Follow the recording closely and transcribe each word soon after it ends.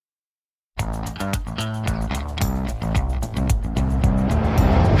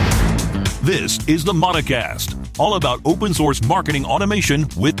This is the Mauticast, all about open source marketing automation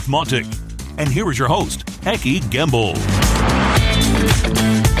with Mautic. And here is your host, Eki Gemble.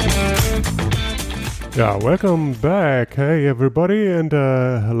 Yeah, welcome back. Hey, everybody, and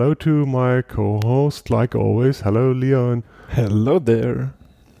hello to my co-host, like always. Hello, Leon. Hello there.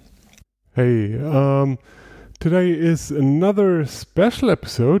 Hey, today is another special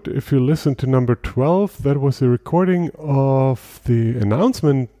episode. If you listen to number 12, that was a recording of the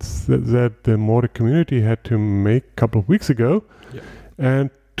announcements that the Mautic community had to make a couple of weeks ago. Yeah.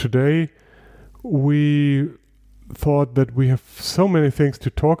 And today we thought that we have so many things to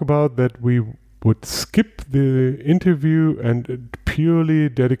talk about that we would skip the interview and purely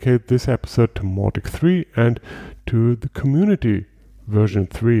dedicate this episode to Mautic 3 and to the community version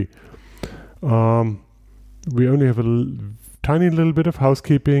 3. We only have a tiny little bit of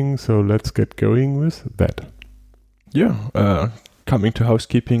housekeeping, so let's get going with that. Yeah, coming to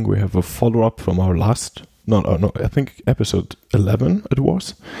housekeeping, we have a follow-up from our last, I think episode 11 it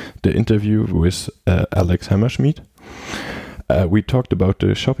was, the interview with Alex Hammerschmidt. We talked about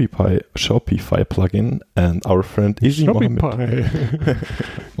the Shopify plugin, and our friend Izzy Mohammed.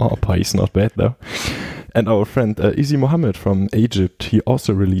 Pi is not bad though. And our friend Izzy Mohammed from Egypt, he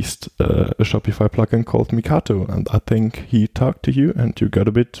also released a Shopify plugin called Mikato, and I think he talked to you and you got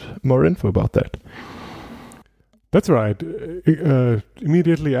a bit more info about that. That's right.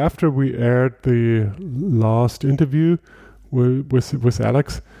 Immediately after we aired the last interview with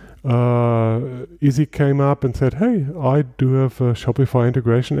Alex, Izzy came up and said, hey, I do have a Shopify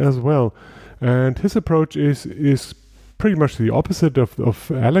integration as well. And his approach is pretty much the opposite of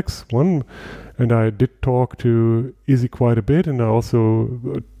Alex one. And I did talk to Izzy quite a bit, and I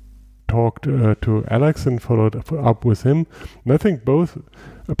also talked to Alex and followed up with him. And I think both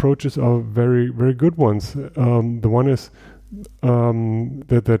approaches are very, very good ones. The one is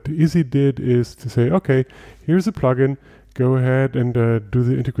that Izzy did is to say, okay, here's a plugin, go ahead and do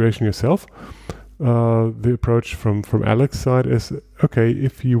the integration yourself. The approach from Alex's side is, okay,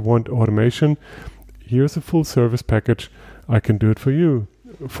 if you want automation, here's a full service package. I can do it for you,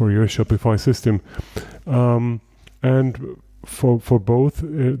 for your Shopify system. And for both,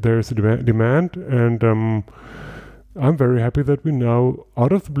 there's a demand. And I'm very happy that we now,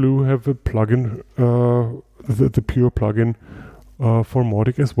 out of the blue, have a plugin, the pure plugin for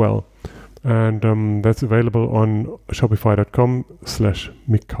Mautic as well. And that's available on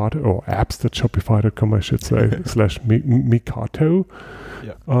shopify.com/Mikato, or apps.shopify.com, I should say, /Mikato.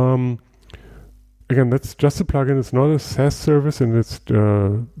 Yeah. Again, that's just a plugin. It's not a SaaS service, and it's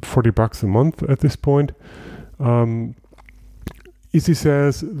 $40 a month at this point. Izzy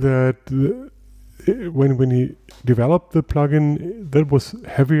says that when he developed the plugin, that was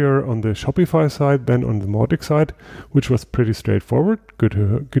heavier on the Shopify side than on the Mautic side, which was pretty straightforward. Good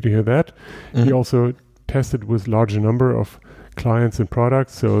to hear that. Mm-hmm. He also tested with larger number of clients and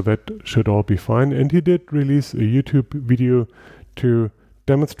products, so that should all be fine. And he did release a YouTube video to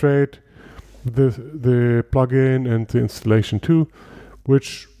demonstrate the plugin and the installation too,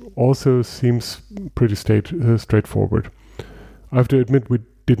 which also seems pretty straightforward. I have to admit, we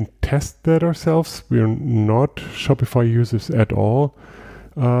didn't test that ourselves. We are not Shopify users at all.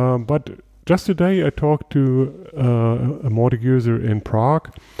 But just today I talked to a Mautic user in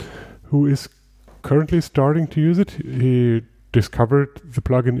Prague who is currently starting to use it. He discovered the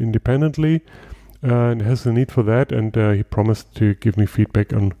plugin independently and has the need for that, and he promised to give me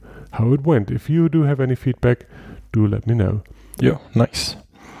feedback on how it went. If you do have any feedback, do let me know. Yeah, nice.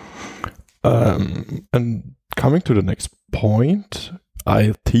 And coming to the next point,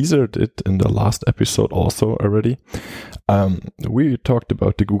 I teasered it in the last episode also already. We talked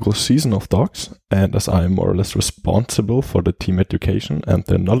about the Google Season of Docs, and as I am more or less responsible for the team education and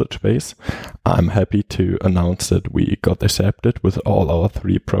the knowledge base, I'm happy to announce that we got accepted with all our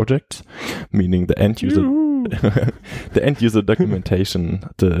 3 projects, meaning the end user the end user documentation,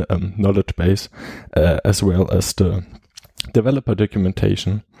 the knowledge base, as well as the developer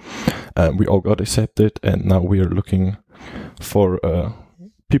documentation. We all got accepted, and now we are looking for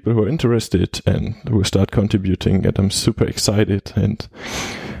people who are interested and who start contributing, and I'm super excited. And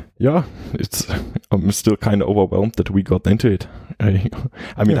yeah, I'm still kind of overwhelmed that we got into it. I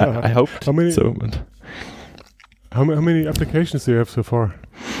hoped so. But how many applications do you have so far?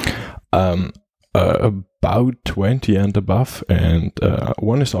 About 20 and above, and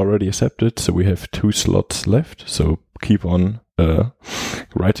one is already accepted, so we have 2 slots left. So keep on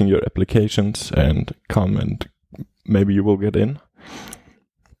writing your applications and come, and maybe you will get in.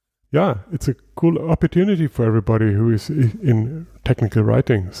 Yeah, it's a cool opportunity for everybody who is in technical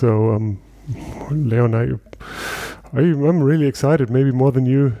writing. So Leon, I'm really excited, maybe more than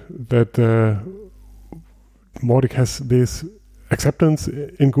you, that Mautic has this acceptance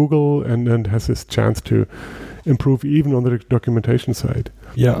in Google and has this chance to improve even on the documentation side.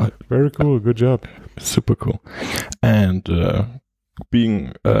 Yeah. Very cool. Good job. Super cool. And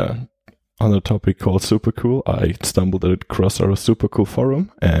being on a topic called super cool, I stumbled across our super cool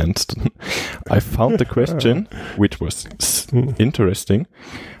forum and I found the question, which was interesting.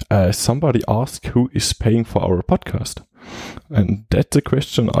 Somebody asked who is paying for our podcast. And that's a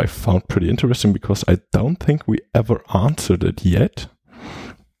question I found pretty interesting because I don't think we ever answered it yet.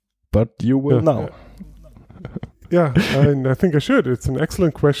 But you will now. Yeah, I think I should. It's an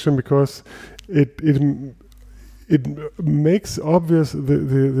excellent question because it makes obvious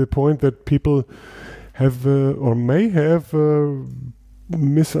the point that people have or may have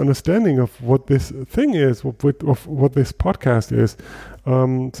misunderstanding of what this thing is, of what this podcast is.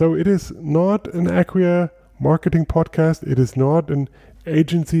 So it is not an Acquia marketing podcast. It is not an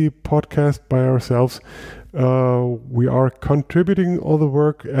agency podcast by ourselves. We are contributing all the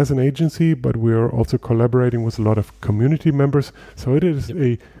work as an agency, but we are also collaborating with a lot of community members. So it is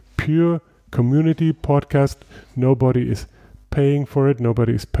a pure community podcast. Nobody is paying for it.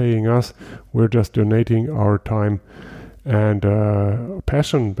 Nobody is paying us. We're just donating our time and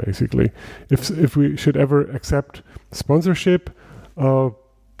passion, basically. If we should ever accept sponsorship,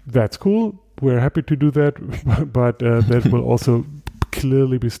 that's cool. We're happy to do that, but that will also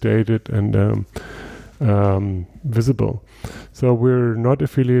clearly be stated and visible. So we're not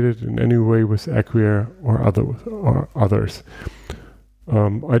affiliated in any way with Acquia or others. I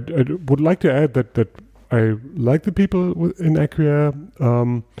would like to add that I like the people in Acquia.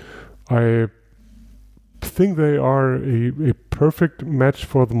 I think they are a perfect match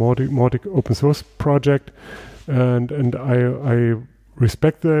for the Mautic open source project, and I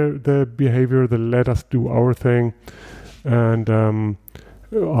respect their behavior. They let us do our thing, and are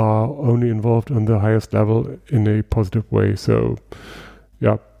only involved on the highest level in a positive way. So,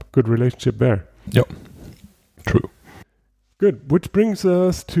 yeah, good relationship there. Yep, true. Good. Which brings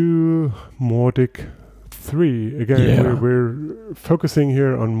us to Mautic 3. Again, we're focusing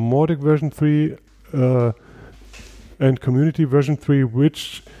here on Mautic version 3 and community version 3,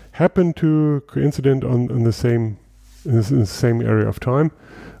 which happened to coincident in the same area of time.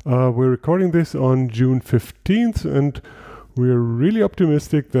 We're recording this on June 15th, and we're really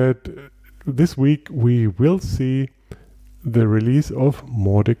optimistic that this week we will see the release of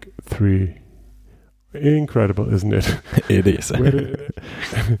Mautic 3. Incredible, isn't it? It is.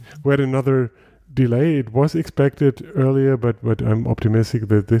 We had another delay. It was expected earlier, but I'm optimistic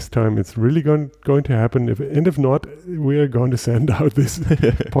that this time it's really going to happen. If not, we are going to send out this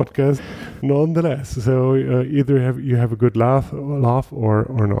podcast nonetheless. So either you have a good laugh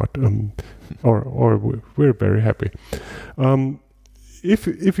or not, or we're very happy.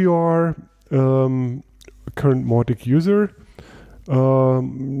 If you are a current Mautic user,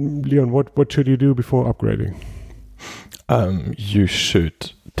 Leon, what should you do before upgrading? You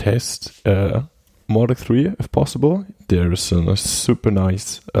should test Mautic 3 if possible. There's a super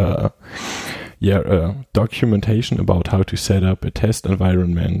nice documentation about how to set up a test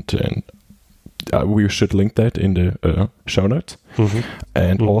environment, and we should link that in the show notes. Mm-hmm.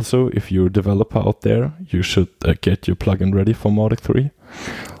 And also, if you're a developer out there, you should get your plugin ready for Mautic 3.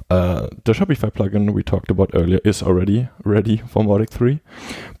 The Shopify plugin we talked about earlier is already ready for Mautic 3,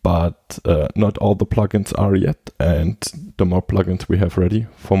 but not all the plugins are yet, and the more plugins we have ready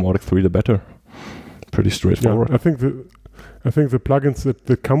for Mautic 3, the better. Pretty straightforward. Yeah, I think the plugins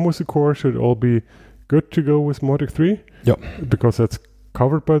that come with the core should all be good to go with Mautic 3. Yep. Because that's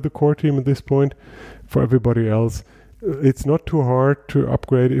covered by the core team at this point. For everybody else, it's not too hard to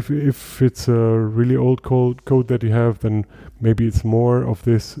upgrade. If it's a really old code that you have, then maybe it's more of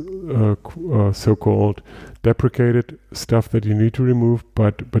this so-called deprecated stuff that you need to remove.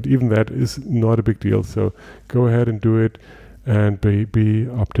 But even that is not a big deal. So go ahead and do it, and be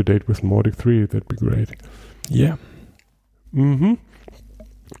up to date with Mautic 3. That'd be great. Yeah. Mm-hmm.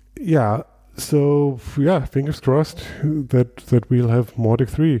 Yeah. So fingers crossed that we'll have Mautic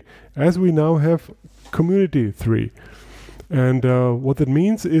 3, as we now have Community 3. And what that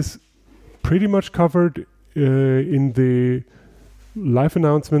means is pretty much covered in the live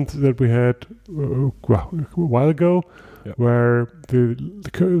announcement that we had a while ago, where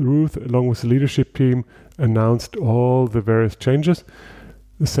Ruth, along with the leadership team, announced all the various changes.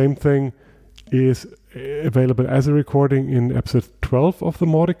 The same thing is available as a recording in episode 12 of the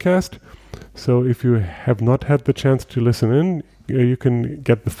Mauticast. So if you have not had the chance to listen in, you can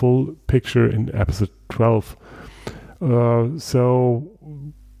get the full picture in episode 12. So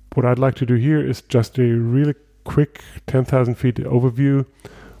what I'd like to do here is just a really quick 10,000 feet overview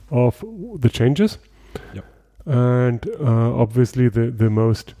of the changes. Yep. And obviously the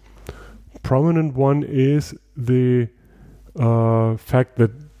most prominent one is the fact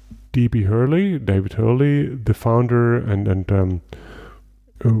that David Hurley, the founder and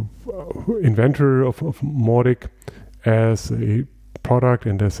inventor of Mautic as a product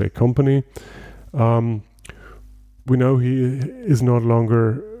and as a company, we know he is no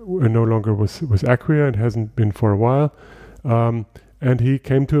longer with Acquia and hasn't been for a while. And he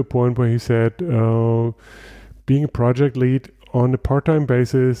came to a point where he said, being a project lead on a part-time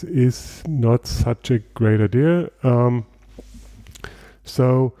basis is not such a great idea.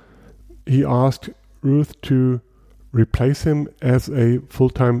 So he asked Ruth to replace him as a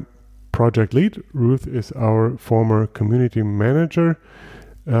full-time project lead. Ruth is our former community manager.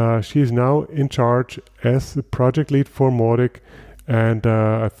 She is now in charge as the project lead for Mautic, and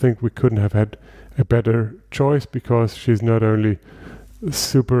I think we couldn't have had a better choice, because she's not only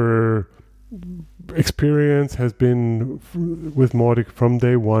super experienced, has been with Mautic from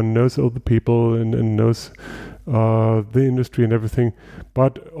day one, knows all the people and knows the industry and everything,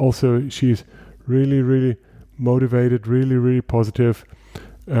 but also she's really motivated, really positive,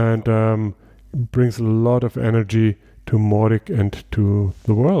 and brings a lot of energy to Mautic and to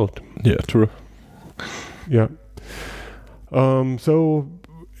the world. Yeah, true. Yeah. So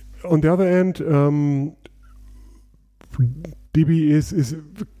on the other end, DB is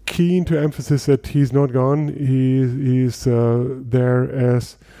keen to emphasize that he's not gone. He's there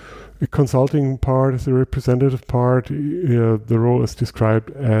as a consulting part, as a representative part. The role is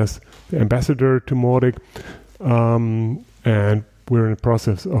described as the ambassador to Mautic, and we're in the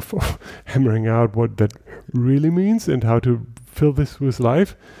process of hammering out what that really means and how to fill this with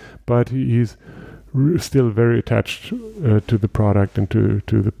life. But he's still very attached to the product and to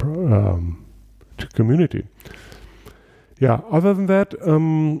the to community. Yeah. Other than that,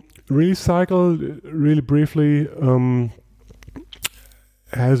 release cycle, really briefly,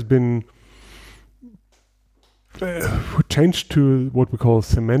 has been changed to what we call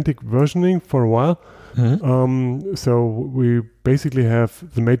semantic versioning for a while. Mm-hmm. So we basically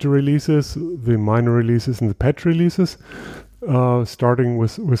have the major releases, the minor releases, and the patch releases. Starting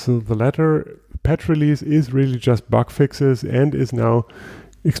with the latter, patch release is really just bug fixes and is now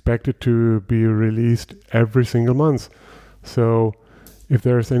expected to be released every single month. So if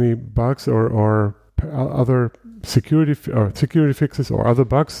there's any bugs or other security fixes or other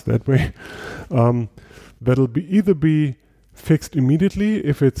bugs that way, that'll either be fixed immediately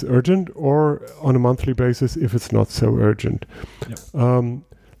if it's urgent, or on a monthly basis if it's not so urgent. Yep.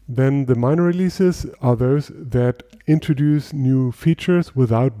 Then the minor releases are those that introduce new features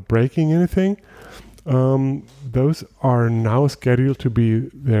without breaking anything. Those are now scheduled to be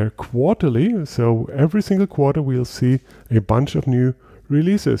there quarterly. So every single quarter we'll see a bunch of new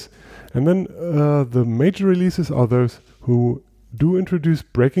releases. And then the major releases are those who do introduce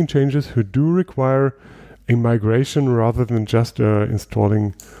breaking changes, who do require a migration rather than just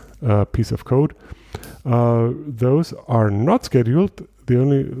installing a piece of code. Those are not scheduled. The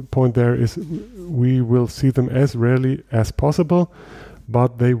only point there is we will see them as rarely as possible,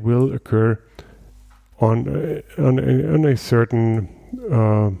 but they will occur on a certain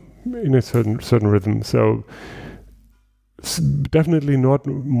in a certain rhythm. So definitely not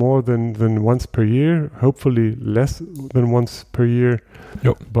more than once per year. Hopefully less than once per year.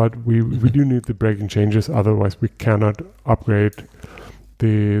 Yep. But we do need the breaking changes. Otherwise, we cannot upgrade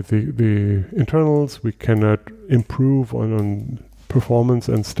the internals. We cannot improve on performance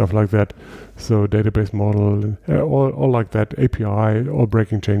and stuff like that. So database model, all like that, API, all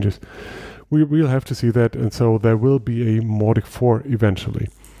breaking changes. We'll have to see that, and so there will be a Mautic 4 eventually.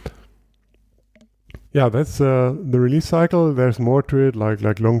 Yeah, that's the release cycle. There's more to it,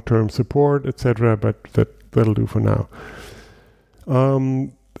 like long-term support, etc. But that'll do for now.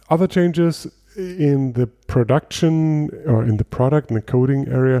 Other changes in the production or in the product and the coding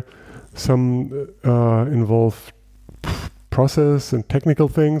area, some involve process and technical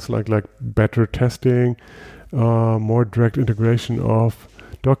things like better testing, more direct integration of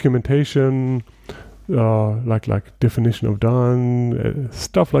documentation, like definition of done,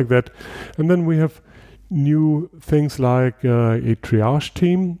 stuff like that. And then we have new things like a triage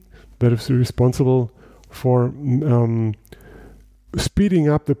team that is responsible for speeding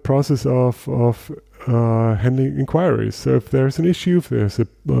up the process of handling inquiries. So if there's an issue, if there's a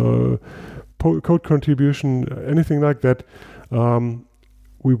code contribution, anything like that,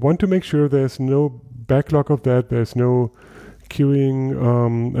 we want to make sure there's no backlog of that, there's no queuing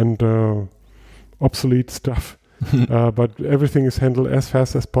and obsolete stuff, but everything is handled as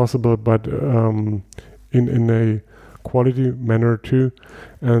fast as possible, but in a quality manner too,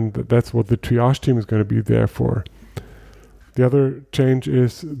 and that's what the triage team is going to be there for. The other change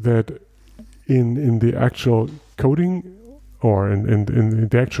is that in the actual coding or in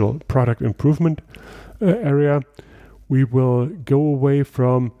the actual product improvement area, we will go away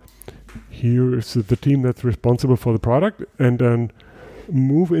from here's the team that's responsible for the product and then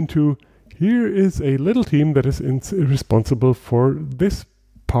move into here is a little team that is responsible for this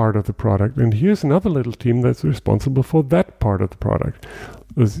part of the product, and here's another little team that's responsible for that part of the product.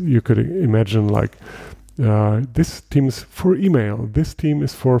 As you could imagine, like this team is for email, this team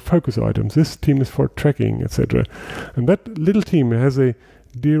is for focus items, this team is for tracking, etc. And that little team has a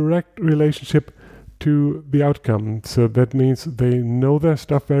direct relationship to the outcome. So that means they know their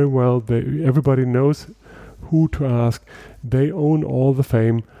stuff very well. Everybody knows who to ask. They own all the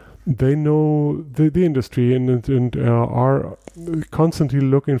fame. They know the industry and are constantly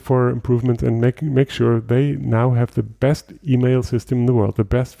looking for improvements and make sure they now have the best email system in the world, the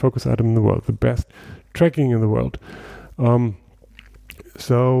best focus item in the world, the best tracking in the world.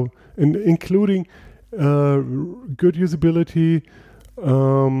 So including good usability,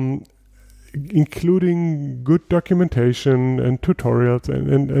 including good documentation and tutorials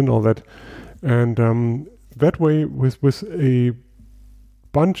and all that. And that way, with a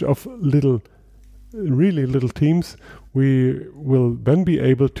bunch of really little teams, we will then be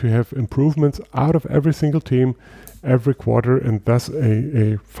able to have improvements out of every single team every quarter, and thus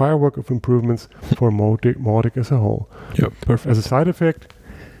a firework of improvements for Mautic as a whole. Yep, perfect. As a side effect,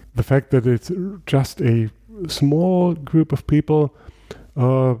 the fact that it's just a small group of people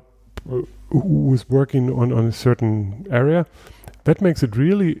who's working on a certain area, that makes it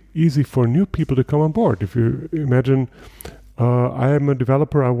really easy for new people to come on board. If you imagine, I am a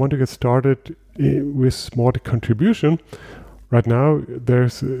developer, I want to get started with Mautic contribution. Right now,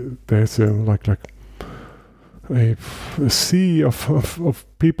 there's like a sea of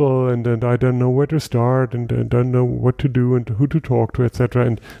people, and I don't know where to start, and I don't know what to do and who to talk to, etc.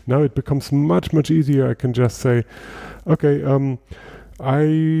 And now it becomes much easier. I can just say, okay,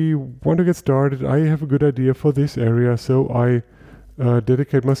 I want to get started. I have a good idea for this area, so I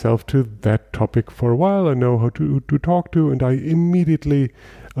dedicate myself to that topic for a while. I know how to talk to, and I immediately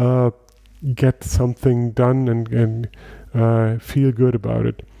get something done and feel good about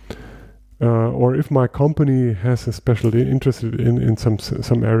it. Or if my company has a special interest in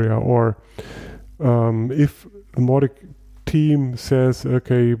some area, or if the Mautic team says,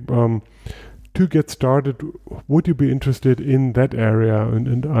 okay, to get started, would you be interested in that area?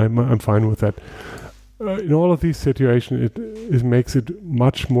 And I'm fine with that. In all of these situations, it makes it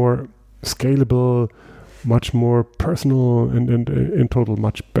much more scalable, much more personal, and in total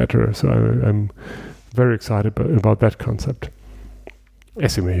much better. So I'm very excited about that concept.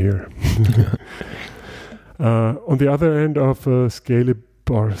 As you may hear. On the other end of scaling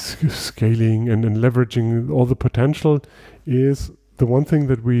and leveraging all the potential is the one thing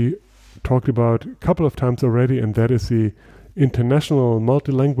that we talked about a couple of times already, and that is the international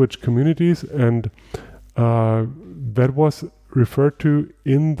multi-language communities, and that was referred to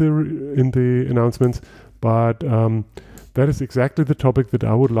in the announcements, but that is exactly the topic that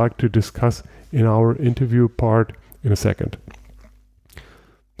I would like to discuss in our interview part in a second.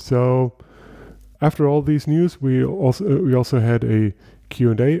 So after all these news, we also had a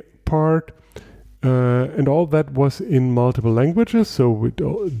Q&A part, and all that was in multiple languages, so it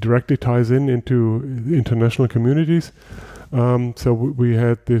directly ties into international communities. So we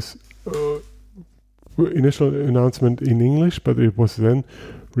had this initial announcement in English, but it was then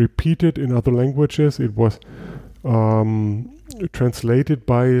repeated in other languages. It was translated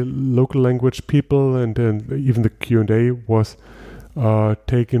by local language people, and then even the Q&A was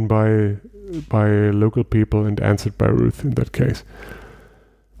taken by local people and answered by Ruth in that case.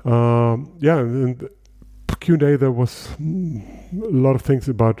 And Q&A, there was a lot of things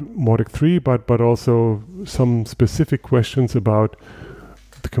about Mautic 3, but also some specific questions about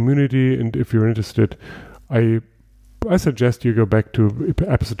the community. And if you're interested, I suggest you go back to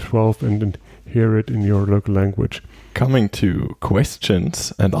episode 12 and hear it in your local language. Coming to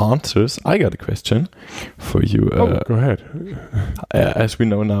questions and answers, I got a question for you. Go ahead. As we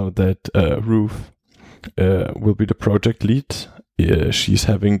know now that Ruth will be the project lead, she's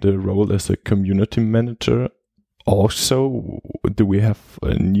having the role as a community manager. Also, do we have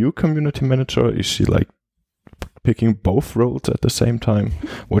a new community manager? Is she like picking both roles at the same time?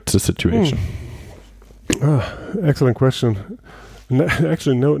 What's the situation? Excellent question.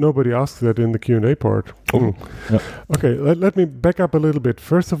 Actually, nobody asked that in the Q&A part. Oh, yeah. Okay, let me back up a little bit.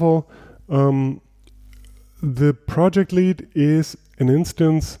 First of all, the project lead is an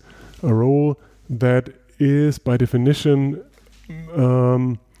instance, a role that is by definition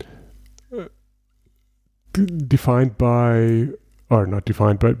defined by, or not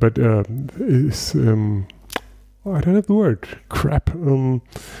defined, but is I don't have the word. Crap.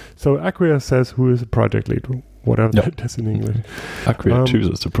 So Acquia says who is a project lead, whatever that is in English. Acquia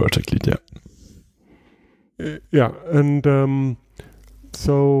chooses the project lead. Yeah, and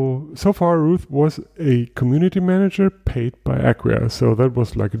so far Ruth was a community manager paid by Acquia. So that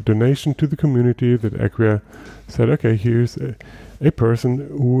was like a donation to the community that Acquia said, okay, here's a person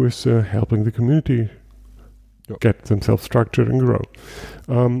who is helping the community get themselves structured and grow.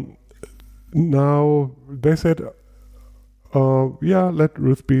 Now they said, let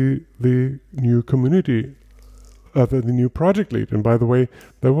Ruth be the new community, the new project lead. And by the way,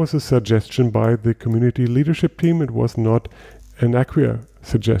 there was a suggestion by the community leadership team. It was not an Acquia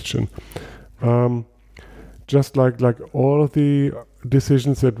suggestion. Just like all of the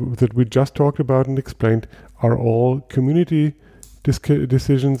decisions that we just talked about and explained are all community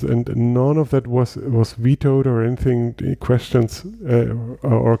decisions, and none of that was vetoed or anything questioned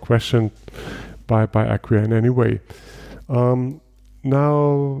by Acquia in any way.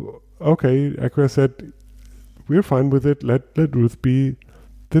 Now, okay, Acquia said we're fine with it. Let Ruth be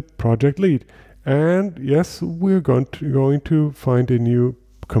the project lead, and yes, we're going to find a new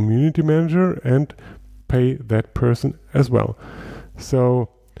community manager and pay that person as well. So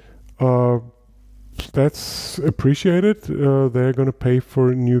that's appreciated. They're going to pay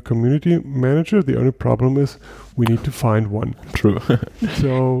for a new community manager. The only problem is we need to find one. True.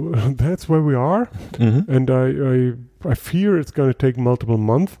 So that's where we are, and I fear it's going to take multiple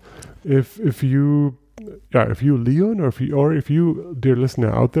months. If you Leon, or if you dear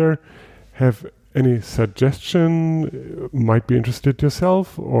listener out there have any suggestion, might be interested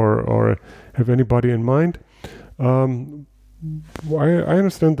yourself, or have anybody in mind, I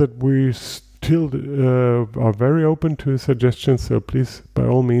understand that we still are very open to suggestions, so please, by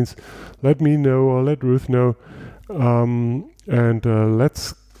all means, let me know or let Ruth know, and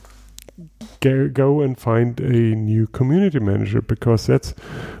let's go and find a new community manager, because that's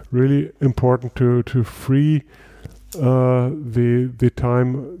really important to free the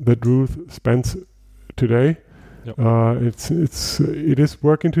time that Ruth spends today. Yep. It is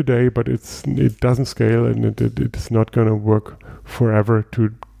working today, but it doesn't scale, and it's not going to work forever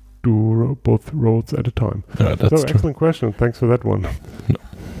to do both roles at a time. That's so true. Excellent question. Thanks for that one. No.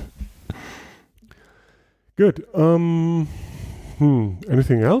 Good.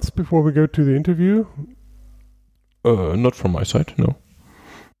 Anything else before we go to the interview? Not from my side, no.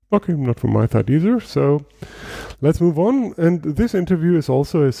 Okay, not from my side either. So let's move on. And this interview is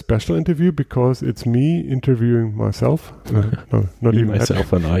also a special interview because it's me interviewing myself. No, not Me, even myself,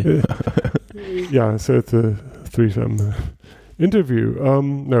 that. and I. Yeah, so it's a threesome interview.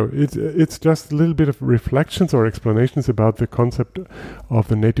 No, it's just a little bit of reflections or explanations about the concept of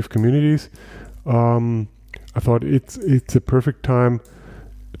the native communities. I thought it's a perfect time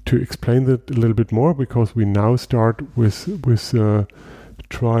to explain that a little bit more, because we now start with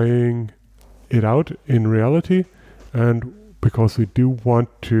trying it out in reality, and because we do want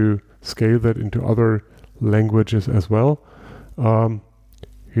to scale that into other languages as well.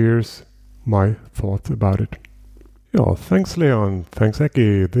 Here's my thoughts about it. Yeah, thanks Leon, thanks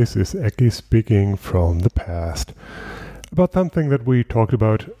Eki. This is Eki speaking from the past about something that we talked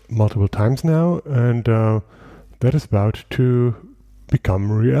about multiple times now, and that is about to become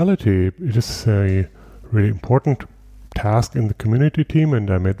reality. It is a really important task in the community team,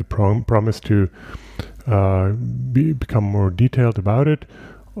 and I made the promise to become more detailed about it.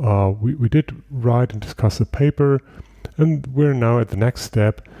 We did write and discuss a paper, and we're now at the next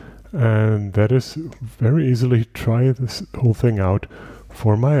step, and that is very easily try this whole thing out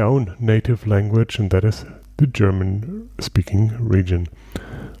for my own native language, and that is the German-speaking region.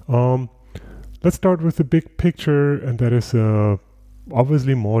 Let's start with the big picture, and that is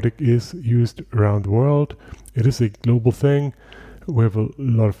obviously Mautic is used around the world. It is a global thing. We have a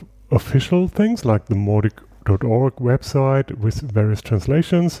lot of official things like the Mautic.org website with various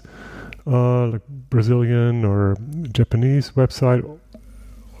translations, like Brazilian or Japanese website.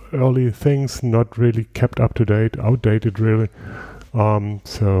 Early things not really kept up to date, outdated really.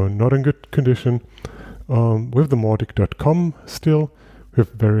 So not in good condition. We have the Mautic.com still. We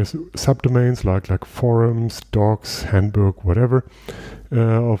have various subdomains like forums, docs, handbook, whatever,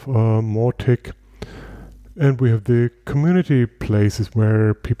 of Mautic. And we have the community places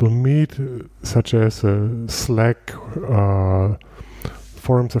where people meet, such as Slack,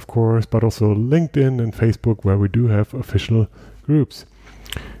 forums, of course, but also LinkedIn and Facebook, where we do have official groups.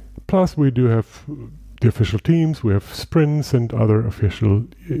 Plus, we do have the official teams, we have sprints and other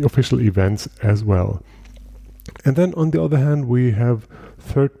official events as well. And then on the other hand, we have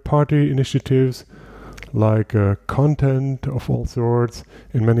third-party initiatives like content of all sorts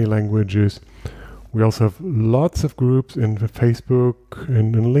in many languages. We also have lots of groups in Facebook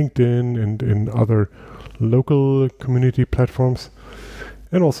and in LinkedIn and in other local community platforms,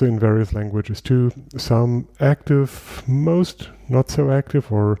 and also in various languages too. Some active, most not so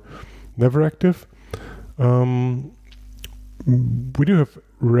active or never active. We do have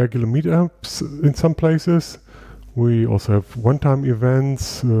regular meetups in some places. We also have one-time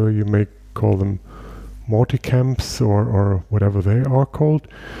events. You may call them Mautic camps or whatever they are called.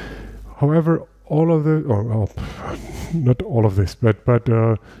 However, all of the, not all of this, but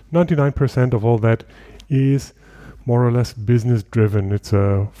 99% of all that is more or less business driven. It's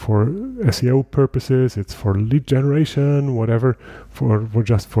for SEO purposes, it's for lead generation, whatever, for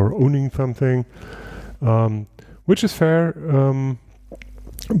just for owning something, which is fair,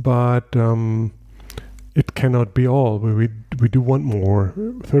 but it cannot be all. We do want more.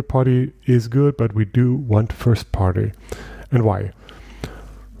 Third party is good, but we do want first party. And why?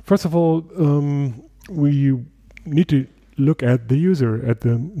 First of all, we need to look at the user, at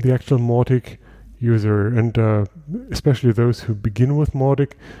the actual Mautic user, and especially those who begin with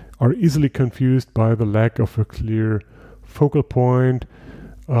Mautic are easily confused by the lack of a clear focal point.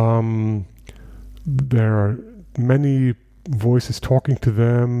 There are many voices talking to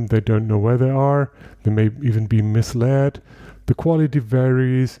them. They don't know where they are. They may even be misled. The quality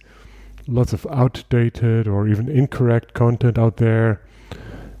varies. Lots of outdated or even incorrect content out there.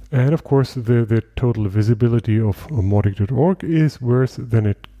 And of course, the total visibility of Mautic.org is worse than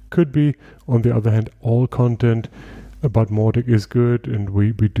it could be. On the other hand, all content about Mautic is good, and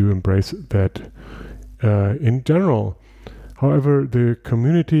we do embrace that in general. However, the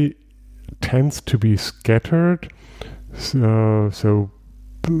community tends to be scattered. So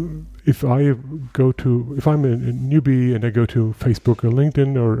if I'm a newbie and I go to Facebook or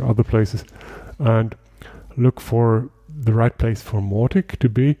LinkedIn or other places and look for the right place for Mautic to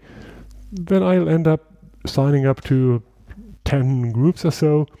be, then I'll end up signing up to 10 groups or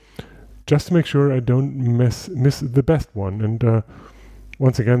so, just to make sure I don't miss the best one. And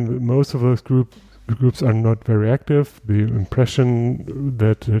once again, most of those groups are not very active. The impression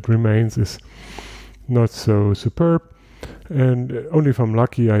that it remains is not so superb, and only if I'm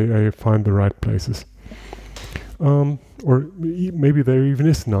lucky I find the right places. Or maybe there even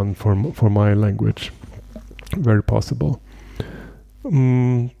is none for my language. Very possible.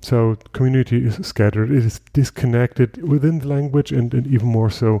 So community is scattered. It is disconnected within the language, and even more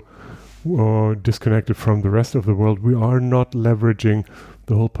so disconnected from the rest of the world. We are not leveraging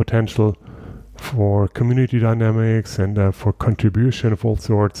the whole potential for community dynamics and for contribution of all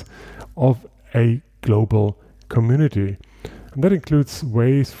sorts of a global community. And that includes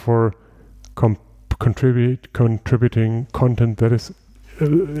ways for contributing content that is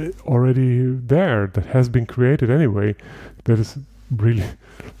already there, that has been created anyway. That is really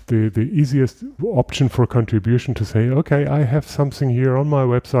the easiest option for contribution, to say, okay, I have something here on my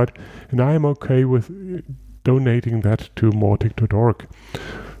website and I am okay with donating that to Mautic.org.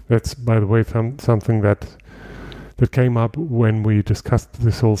 That's, by the way, something that came up when we discussed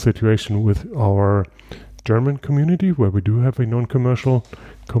this whole situation with our German community, where we do have a non-commercial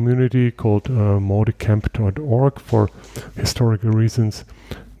community called mauticamp.org for historical reasons.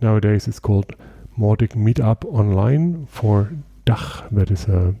 Nowadays it's called Mautic Meetup Online for DACH, that is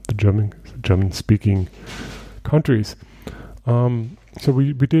the German-speaking countries. So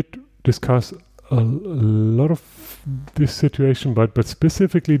we did discuss a lot of this situation, but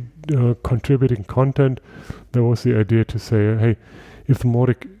specifically contributing content. There was the idea to say, hey, if the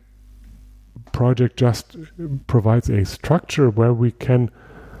Mautic project just provides a structure where we can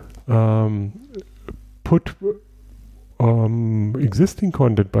put existing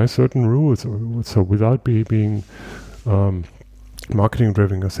content by certain rules, so without being marketing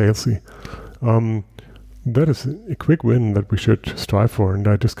driven or salesy, that is a quick win that we should strive for. And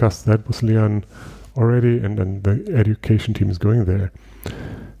I discussed that with Leon already, and then the education team is going there.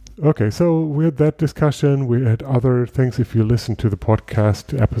 Okay, so we had that discussion. We had other things. If you listen to the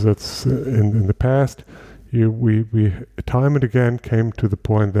podcast episodes in the past, we time and again came to the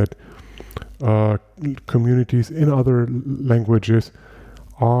point that communities in other languages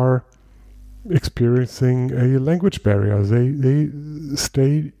are experiencing a language barrier. They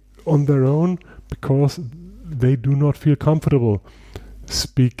stay on their own because they do not feel comfortable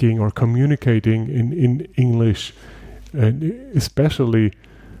speaking or communicating in English, and especially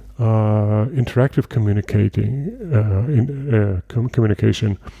interactive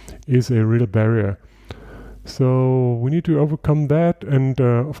communication is a real barrier. So we need to overcome that, and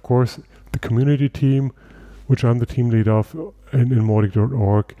of course the community team, which I'm the team lead of in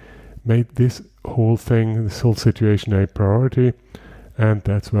Mautic.org, made this whole thing, this whole situation a priority, and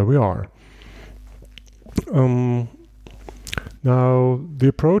that's where we are. Now the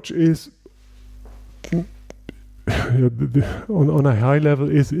approach is on a high level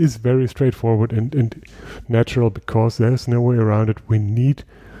is very straightforward and natural, because there's no way around it. We need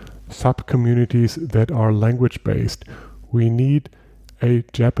sub-communities that are language based. We need a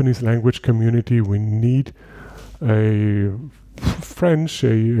Japanese language community, we need a French,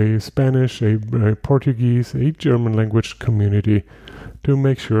 a Spanish, a Portuguese, a German language community to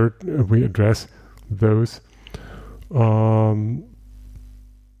make sure we address those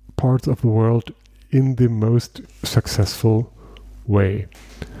parts of the world in the most successful way.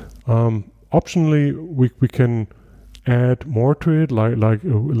 Optionally, we can add more to it, like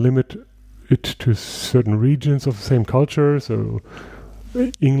limit it to certain regions of the same culture. So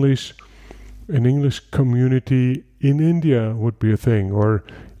an English community in India would be a thing, or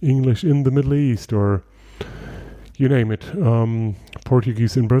English in the Middle East, or you name it.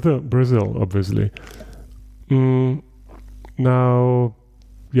 Portuguese in Brazil, obviously. Now,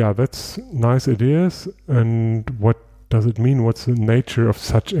 yeah, that's nice ideas. And what does it mean? What's the nature of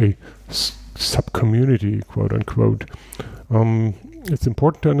such a sub-community, quote unquote? It's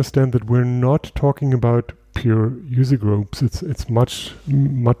important to understand that we're not talking about pure user groups. It's much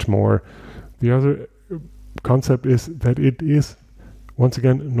more. The other concept is that it is, once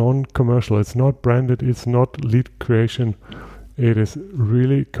again, non-commercial. It's not branded. It's not lead creation. It is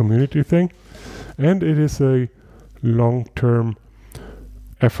really community thing, and it is a long-term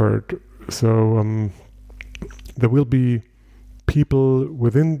effort. So there will be people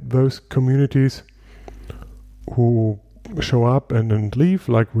within those communities who show up and leave,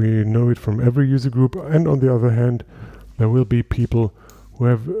 like we know it from every user group. And on the other hand, there will be people who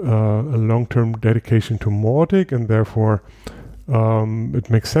have a long-term dedication to Mautic, and therefore it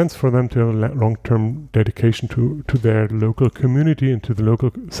makes sense for them to have a long-term dedication to their local community and to the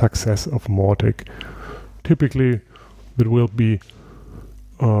local success of Mautic. Typically, there will be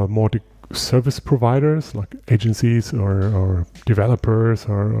Mautic service providers like agencies or developers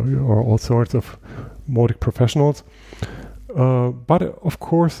or all sorts of Mautic professionals. But of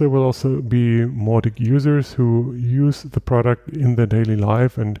course, there will also be Mautic users who use the product in their daily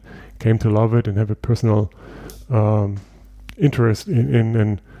life and came to love it and have a personal interest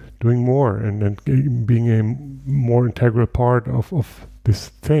in doing more and being a more integral part of this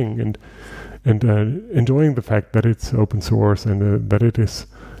thing and enjoying the fact that it's open source and that it is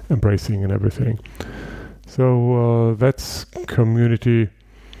embracing and everything. So that's community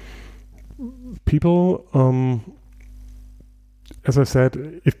people. As I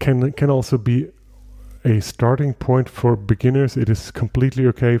said, it can also be a starting point for beginners. It is completely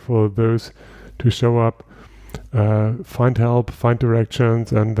okay for those to show up, find help, find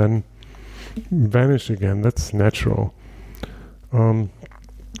directions, and then vanish again. That's natural. All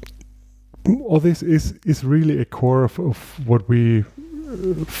this is really a core of what we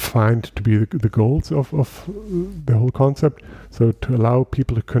find to be the goals of the whole concept. So to allow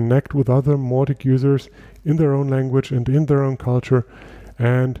people to connect with other Mautic users in their own language and in their own culture.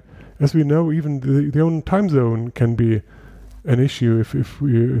 And as we know, even the own time zone can be an issue if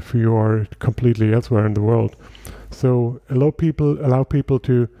you are completely elsewhere in the world. So allow people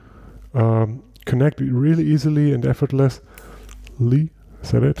to connect really easily and effortlessly.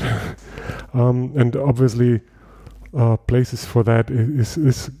 Said it. And obviously places for that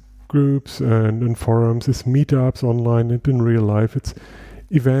is groups and forums, is meetups online and in real life. It's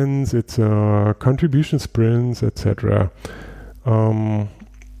events, it's contribution sprints, etc.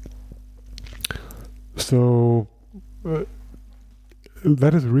 So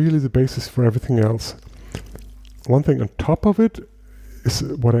that is really the basis for everything else. One thing on top of it is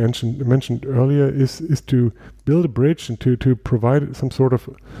what I mentioned earlier is to build a bridge and to provide some sort of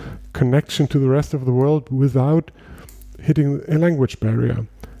connection to the rest of the world without hitting a language barrier.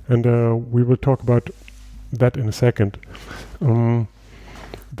 And we will talk about that in a second.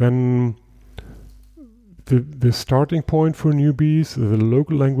 Then the starting point for newbies, the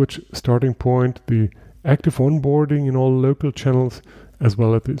local language starting point, the active onboarding in all local channels, as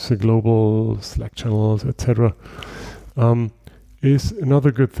well as the global Slack channels, etc., is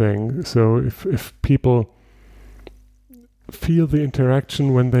another good thing. So if people feel the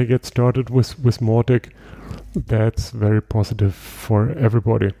interaction when they get started with Mautic, that's very positive for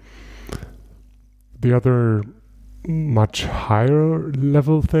everybody. The other much higher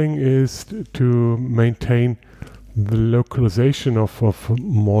level thing is to maintain the localization of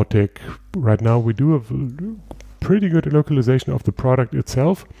Mautic. Right now we do have pretty good localization of the product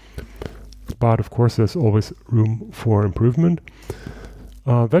itself, but of course there's always room for improvement.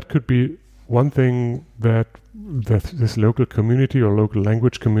 That could be one thing that this local community or local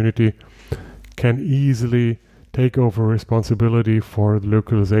language community can easily take over responsibility for the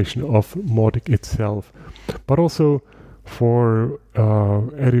localization of Mautic itself, but also for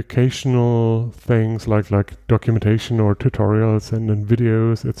educational things like documentation or tutorials and then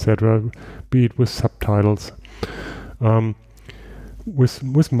videos, etc., be it with subtitles.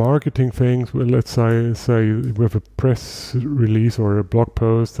 With marketing things, well, let's say we have a press release or a blog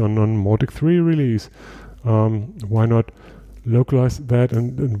post on Mautic 3 release. Why not localize that?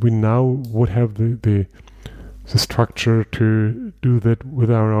 And we now would have the structure to do that with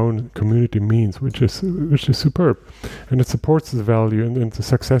our own community means, which is superb, and it supports the value and the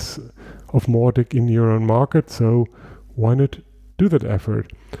success of Mautic in your own market. So why not do that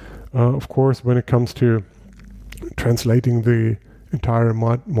effort? Of course, when it comes to translating the entire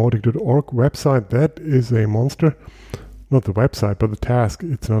Mautic.org website, that is a monster. Not the website, but the task.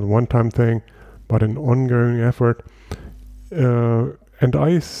 It's not a one-time thing, but an ongoing effort. And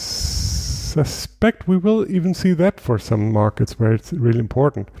I suspect we will even see that for some markets where it's really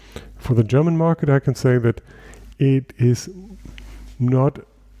important. For the German market, I can say that it is not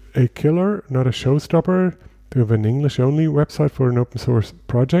a killer, not a showstopper to have an English-only website for an open source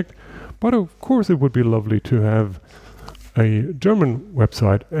project. But of course, it would be lovely to have a German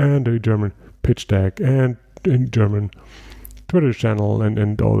website and a German pitch deck and a German Twitter channel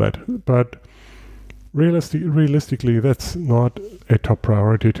and all that. But realistically, that's not a top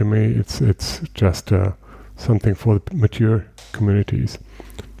priority to me. It's just something for the mature communities.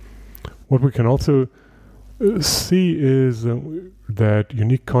 What we can also see is that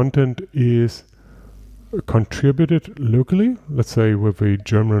unique content is contributed locally, let's say with a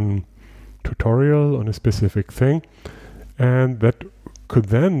German tutorial on a specific thing, and that could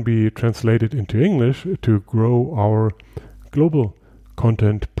then be translated into English to grow our global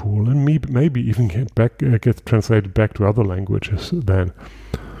content pool, and maybe even get translated back to other languages then.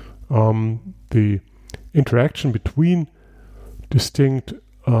 The interaction between distinct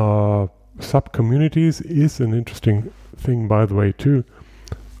sub-communities is an interesting thing, by the way, too.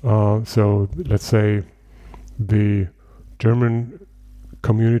 So let's say the German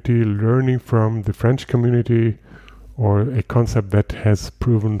community learning from the French community, or a concept that has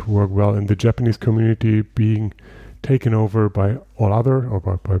proven to work well in the Japanese community being taken over by all other, or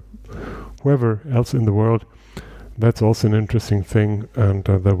by whoever else in the world. That's also an interesting thing, and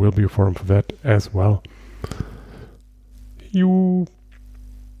there will be a forum for that as well.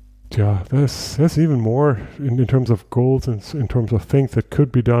 There's even more in terms of goals and in terms of things that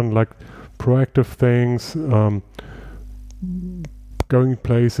could be done, like proactive things, going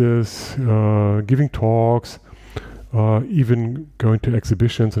places, giving talks, even going to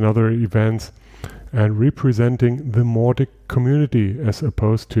exhibitions and other events, and representing the Mautic community as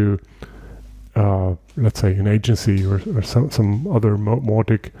opposed to, let's say, an agency or some other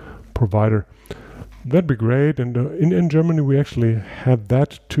Mautic provider. That'd be great. And in Germany, we actually had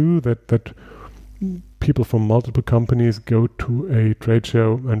that too, that people from multiple companies go to a trade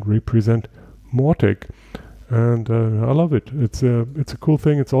show and represent Mautic. And I love it. It's a cool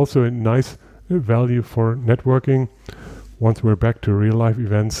thing. It's also a nice value for networking. Once we're back to real life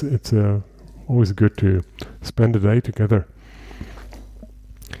events, it's always good to spend a day together.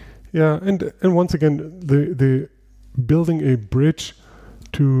 Yeah, and once again, the building a bridge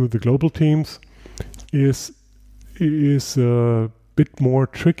to the global teams is a bit more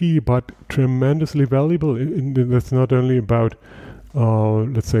tricky, but tremendously valuable. That's not only about,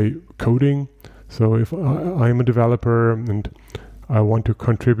 let's say, coding. So if I'm a developer and I want to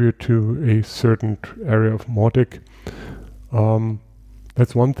contribute to a certain area of Mautic,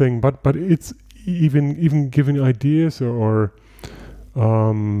 that's one thing. But it's even giving ideas or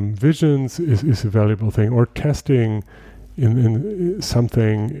visions is a valuable thing, or testing in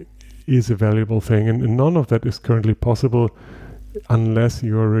something is a valuable thing, and none of that is currently possible unless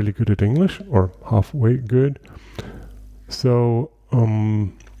you are really good at English or halfway good. So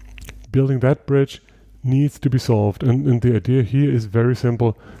building that bridge needs to be solved, and the idea here is very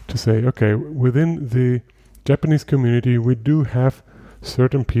simple, to say, okay, within the Japanese community we do have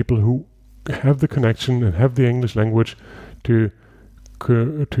certain people who have the connection and have the English language to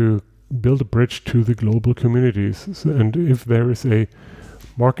build a bridge to the global communities. And if there is a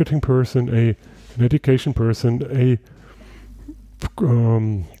marketing person, an education person, a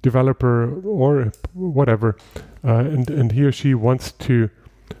developer or whatever, and he or she wants to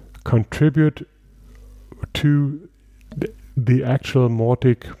contribute to the actual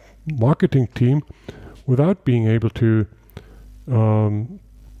Mautic marketing team without being able to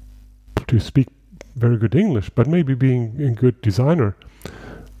speak very good English, but maybe being a good designer,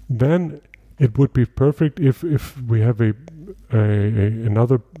 then it would be perfect if we have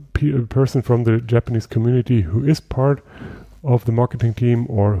another person from the Japanese community who is part of the marketing team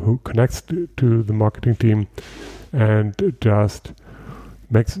or who connects to the marketing team and just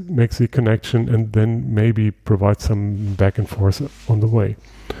makes the connection and then maybe provides some back and forth on the way.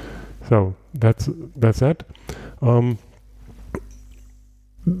 So that's that.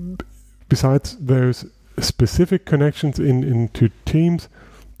 Besides those specific connections into teams,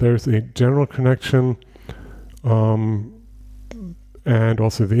 there's a general connection and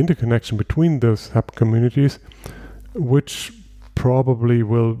also the interconnection between those sub-communities, which probably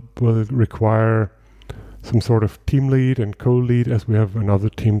will require some sort of team lead and co-lead, as we have in other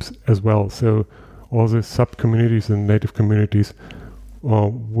teams as well. So all the sub-communities and native communities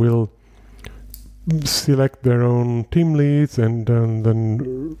will select their own team leads and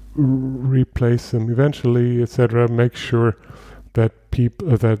then replace them eventually, etc. Make sure that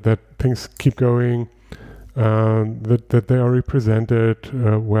people that things keep going, that they are represented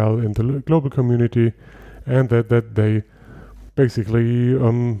well in the global community, and that they basically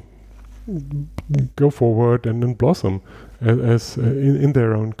go forward and then blossom as in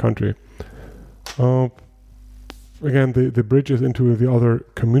their own country. Again, the bridges into the other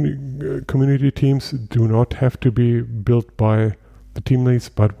community teams do not have to be built by the team leads,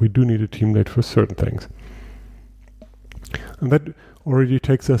 but we do need a team lead for certain things. And that already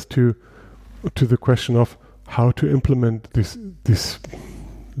takes us to the question of how to implement this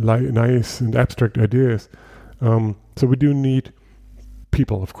nice and abstract ideas. So we do need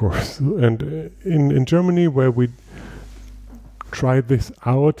people, of course. And in Germany, where we tried this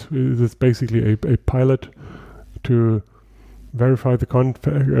out, it's basically a pilot to verify the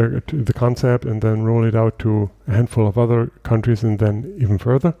concept and then roll it out to a handful of other countries and then even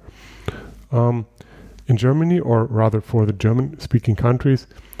further. In Germany, or rather for the German-speaking countries,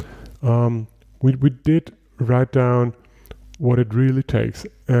 we did write down what it really takes.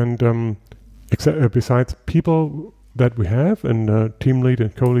 And besides people that we have and team lead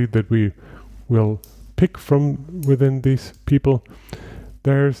and co-lead that we will pick from within these people,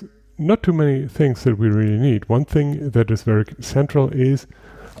 there's not too many things that we really need. One thing that is very central is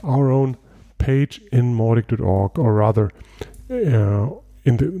our own page in Mautic.org, or rather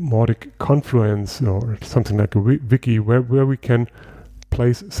in the Mautic Confluence or something like a wiki where we can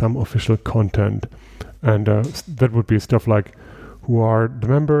place some official content. And that would be stuff like who are the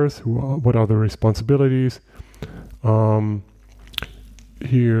members, what are the responsibilities. Here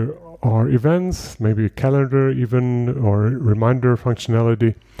are events, maybe a calendar even, or reminder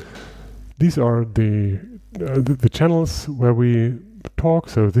functionality. These are the channels where we talk.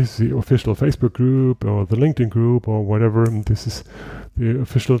 So this is the official Facebook group or the LinkedIn group or whatever. And this is the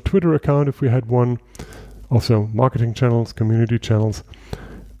official Twitter account if we had one. Also marketing channels, community channels.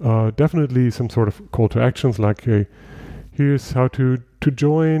 Definitely some sort of call to actions like here's how to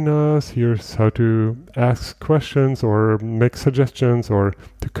join us, here's how to ask questions or make suggestions or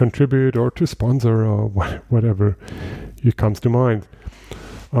to contribute or to sponsor or whatever it comes to mind.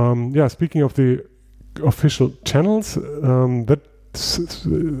 Speaking of the official channels, that's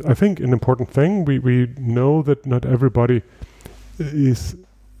I think an important thing. We know that not everybody is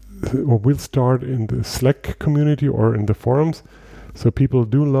or will start in the Slack community or in the forums. So people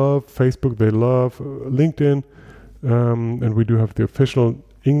do love Facebook, they love LinkedIn, and we do have the official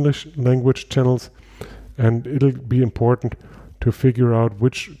English language channels, and it'll be important to figure out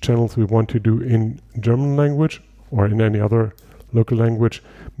which channels we want to do in German language or in any other local language.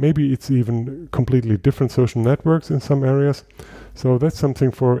 Maybe it's even completely different social networks in some areas. So that's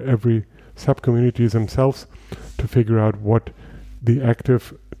something for every sub-community themselves to figure out what the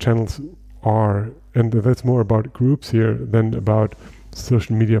active channels are. And that's more about groups here than about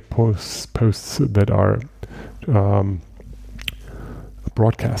social media posts that are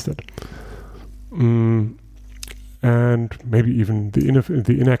broadcasted. And maybe even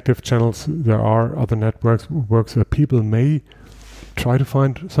the inactive channels. There are other networks where people may try to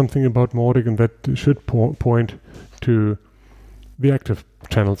find something about Mautic, and that should point to the active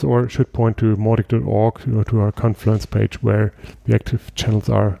channels, or should point to Mautic.org or to our Confluence page where the active channels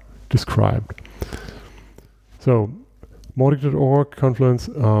are described. So Mautic.org, Confluence,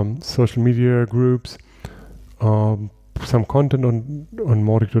 social media groups, some content on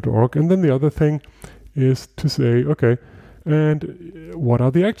Mautic.org, and then the other thing is to say, okay, and what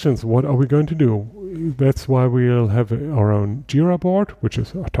are the actions? What are we going to do? That's why we'll have our own Jira board, which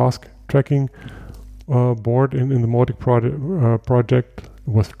is a task tracking board in the Mautic project. It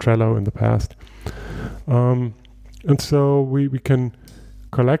was Trello in the past. And so we can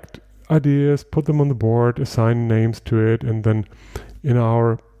collect ideas, put them on the board, assign names to it, and then in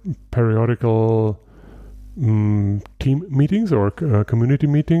our periodical team meetings or community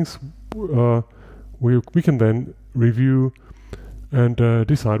meetings, we can then review and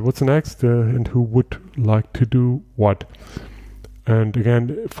decide what's next and who would like to do what. And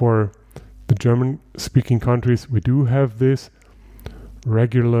again, for the German-speaking countries, we do have this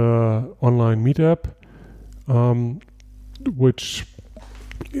regular online meetup, which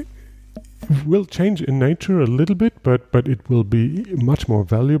will change in nature a little bit, but it will be much more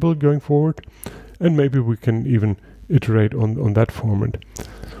valuable going forward. And maybe we can even iterate on that format.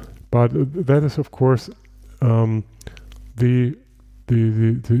 But that is, of course, the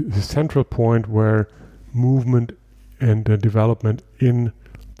central point where movement and development in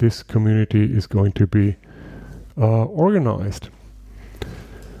this community is going to be organized.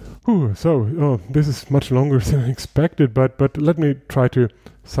 So this is much longer than expected, but let me try to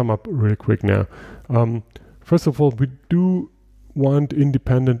sum up really quick now. First of all, we do want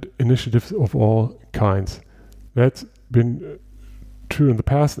independent initiatives of all kinds. That's been true in the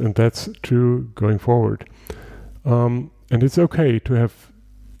past, and that's true going forward. And it's okay to have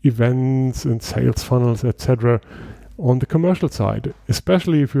events and sales funnels, etc., on the commercial side,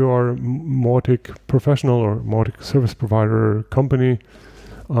 especially if you are a Mautic professional or Mautic service provider company.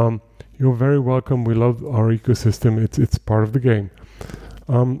 You're very welcome. We love our ecosystem. It's part of the game.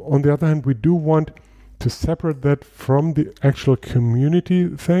 On the other hand, we do want to separate that from the actual community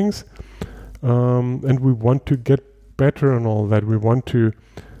things, and we want to get better on all that. We want to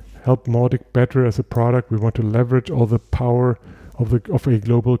help Mautic better as a product. We want to leverage all the power of a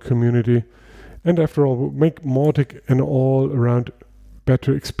global community, and after all, make Mautic an all-around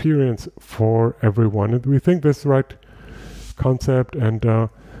better experience for everyone. And we think that's the right concept, and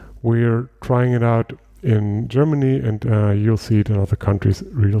we're trying it out in Germany, and you'll see it in other countries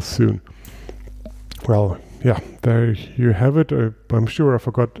real soon. Well, yeah, there you have it. I'm sure I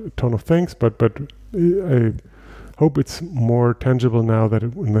forgot a ton of things, but I hope it's more tangible now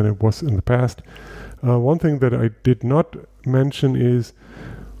than it was in the past. One thing that I did not mention is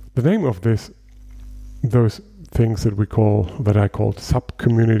the name of those things that I called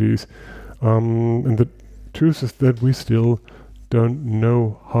sub-communities. And the truth is that we still don't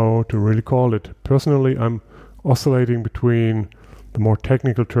know how to really call it. Personally, I'm oscillating between the more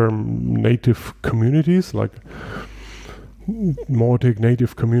technical term native communities, like Mautic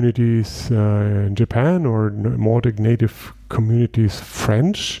native communities in Japan, or Mautic native communities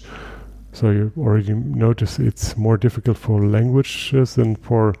French. So you already notice it's more difficult for languages than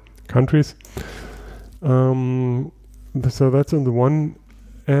for countries. So that's on the one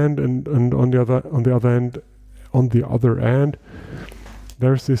end, and on the other end,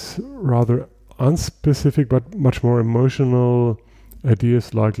 there's this rather unspecific but much more emotional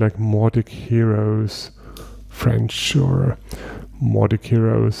ideas like Mautic Heroes French, or Mautic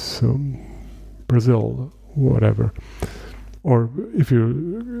Heroes Brazil, whatever. Or if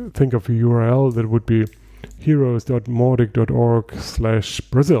you think of a URL, that would be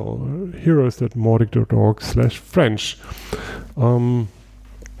heroes.mautic.org/Brazil, heroes.mautic.org/French.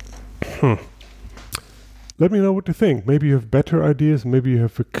 Let me know what you think. Maybe you have better ideas. Maybe you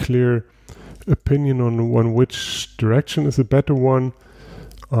have a clear opinion on which direction is a better one.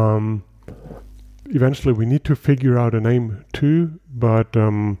 Eventually, we need to figure out a name too. But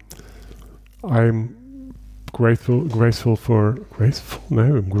I'm grateful.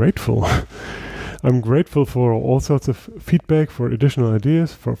 I'm grateful for all sorts of feedback, for additional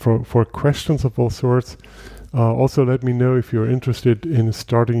ideas, for questions of all sorts. Also, let me know if you're interested in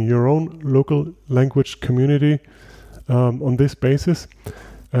starting your own local language community on this basis.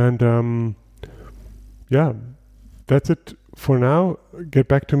 And yeah, that's it for now. Get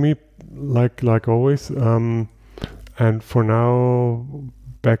back to me like always. And for now,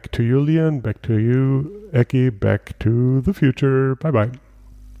 back to you, Leon. Back to you, Eki. Back to the future. Bye-bye.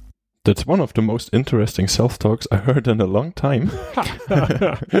 That's one of the most interesting self-talks I heard in a long time.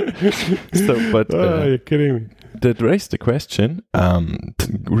 You're kidding me. That raised the question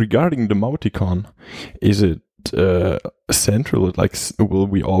regarding the Mauticon. Is it central? Like, will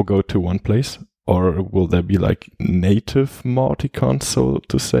we all go to one place, or will there be like native Mauticon, so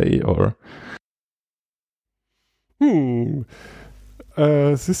to say, or?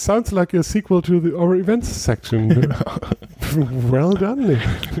 This sounds like a sequel to our events section. Well done.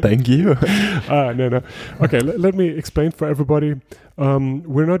 Thank you. No. Okay, let me explain for everybody.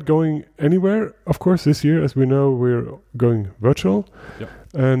 We're not going anywhere, of course, this year. As we know, we're going virtual. Yep.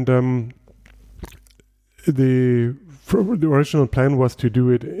 And the original plan was to do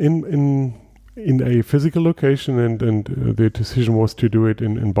it in a physical location, and the decision was to do it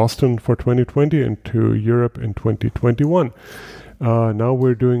in Boston for 2020 and to Europe in 2021. Now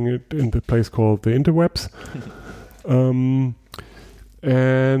we're doing it in the place called the Interwebs.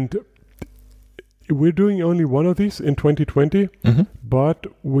 And we're doing only one of these in 2020, but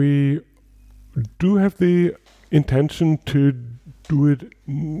we do have the intention to do it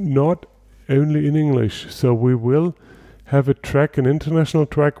not only in English. So we will have a track, an international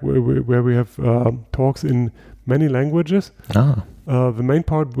track, where we have talks in many languages. The main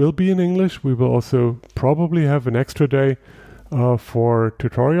part will be in English. We will also probably have an extra day for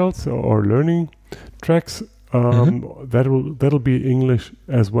tutorials or learning tracks. That'll be English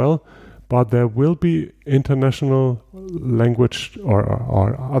as well, but there will be international language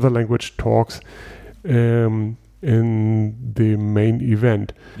or other language talks in the main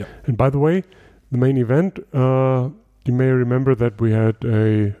event. Yep. And by the way, the main event, you may remember that we had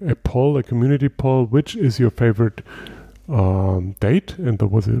a poll, a community poll, which is your favorite date, and there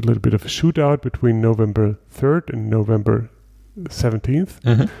was a little bit of a shootout between November 3rd and November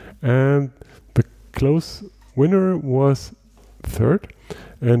 17th, and the close winner was 3rd.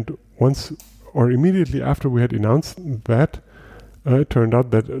 And once or immediately after we had announced that, it turned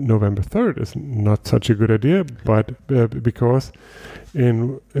out that November 3rd is not such a good idea, but because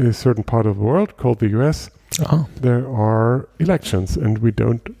in a certain part of the world called the US, there are elections, and we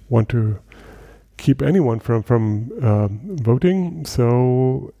don't want to keep anyone from voting.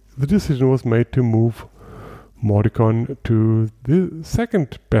 So the decision was made to move Mauticon to the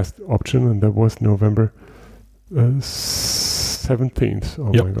second best option, and that was November 17th.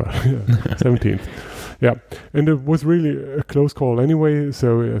 Oh my God. 17th. Yeah. And it was really a close call anyway,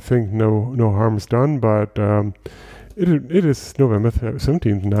 so I think no harm is done, but it is November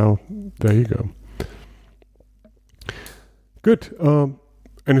 17th now. There you go. Good.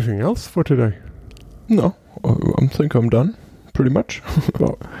 Anything else for today? No, I think I'm done, pretty much.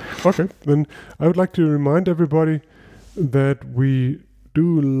 Well, okay. Then I would like to remind everybody that we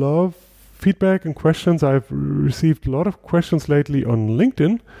do love feedback and questions. I've received a lot of questions lately on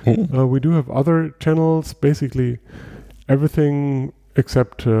LinkedIn. We do have other channels, basically everything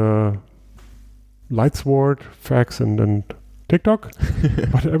except Lightsword, Fax, and TikTok.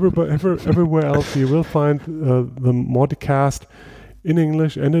 But everywhere else you will find the Mauticast in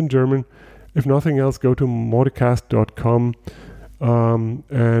English and in German. If nothing else, go to mauticast.com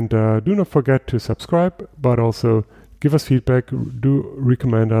and do not forget to subscribe, but also give us feedback, do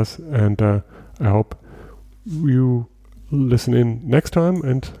recommend us, and I hope you listen in next time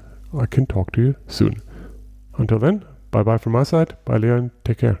and I can talk to you soon. Until then, bye-bye from my side. Bye, Leon.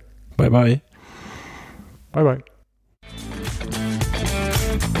 Take care. Bye-bye. Bye-bye.